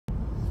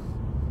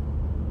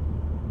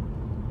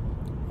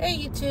Hey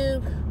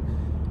YouTube,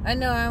 I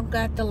know I've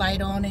got the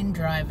light on and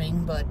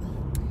driving, but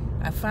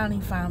I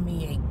finally found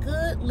me a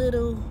good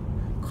little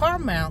car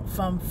mount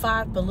from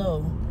Five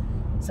Below.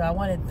 So I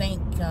want to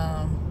thank,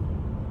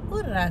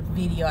 what did that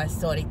video I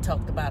saw they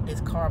talked about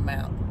this car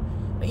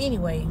mount. But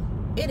anyway,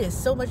 it is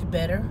so much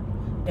better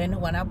than the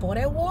one I bought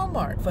at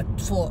Walmart for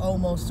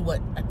almost,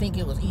 what, I think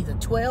it was either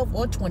 12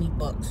 or 20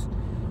 bucks.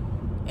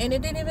 And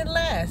it didn't even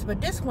last,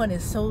 but this one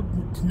is so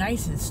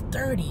nice and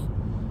sturdy,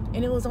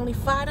 and it was only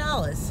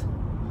 $5.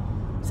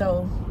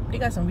 So they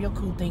got some real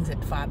cool things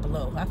at Five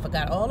Below. I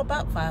forgot all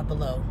about Five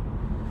Below.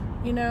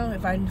 You know,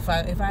 if I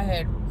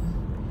had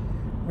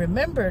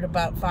remembered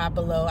about Five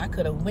Below, I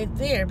could have went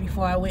there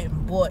before I went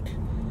and bought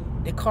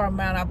the car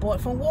mount I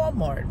bought from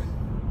Walmart,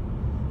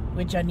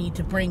 which I need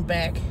to bring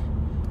back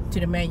to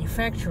the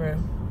manufacturer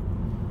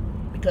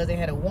because they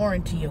had a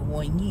warranty of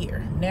 1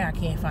 year. Now I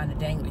can't find the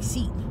dang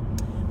receipt.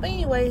 But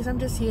anyways, I'm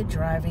just here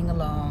driving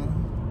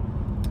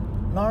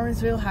along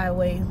Lawrenceville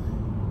Highway,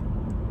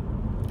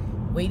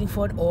 waiting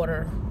for an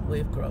order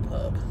with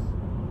Grubhub.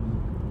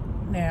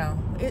 Now,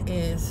 it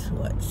is,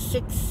 what,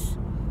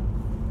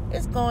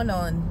 it's going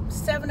on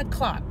 7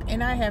 o'clock,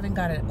 and I haven't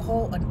got an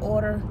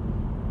order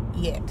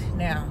yet.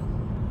 Now,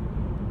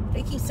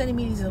 they keep sending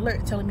me these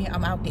alerts telling me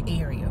I'm out the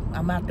area,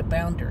 I'm out the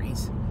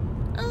boundaries.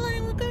 I'm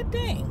like, well, god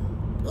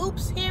dang.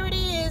 Oops, here it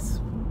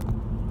is.